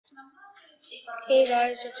Hey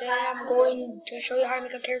guys, so today I'm going to show you how to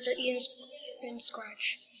make a character in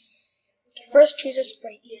Scratch. First, choose a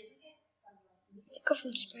sprite. Pick a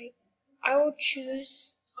from sprite. I will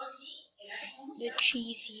choose the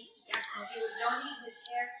cheesy house.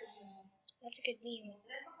 That's a good name.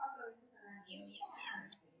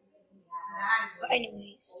 But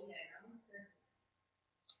anyways,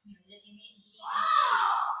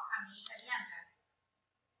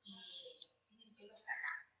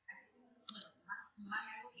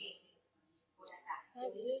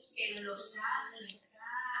 like this.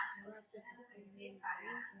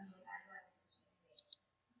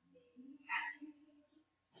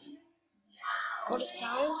 Go to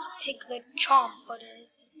sounds, pick the chomp button,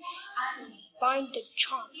 find the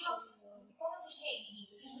chomp.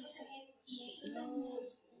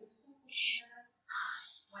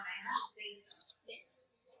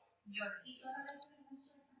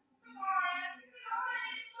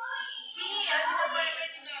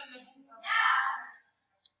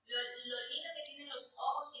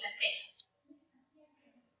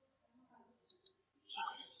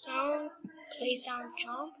 Sound, play sound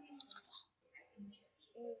chomp.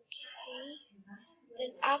 Okay.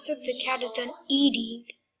 Then after the cat is done eating,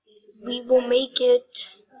 we will make it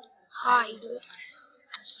hide.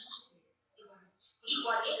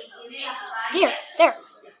 There.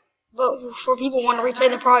 But for people who want to replay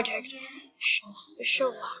the project,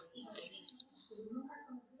 show.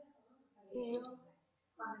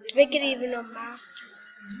 To make it even a master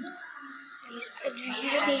piece, you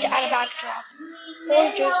just need to add a backdrop.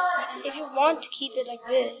 Or just, if you want to keep it like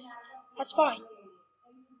this, that's fine.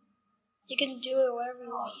 You can do it whatever you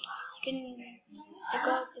want. You can pick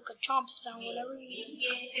up like a chomp sound, whatever you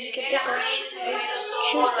want. You can pick up a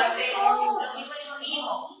chew sound, whatever you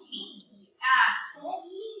want.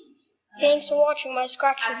 Thanks for watching my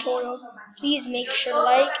Scratch tutorial. Please make sure to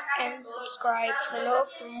like and subscribe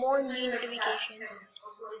for more new notifications.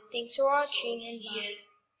 Thanks for watching and bye.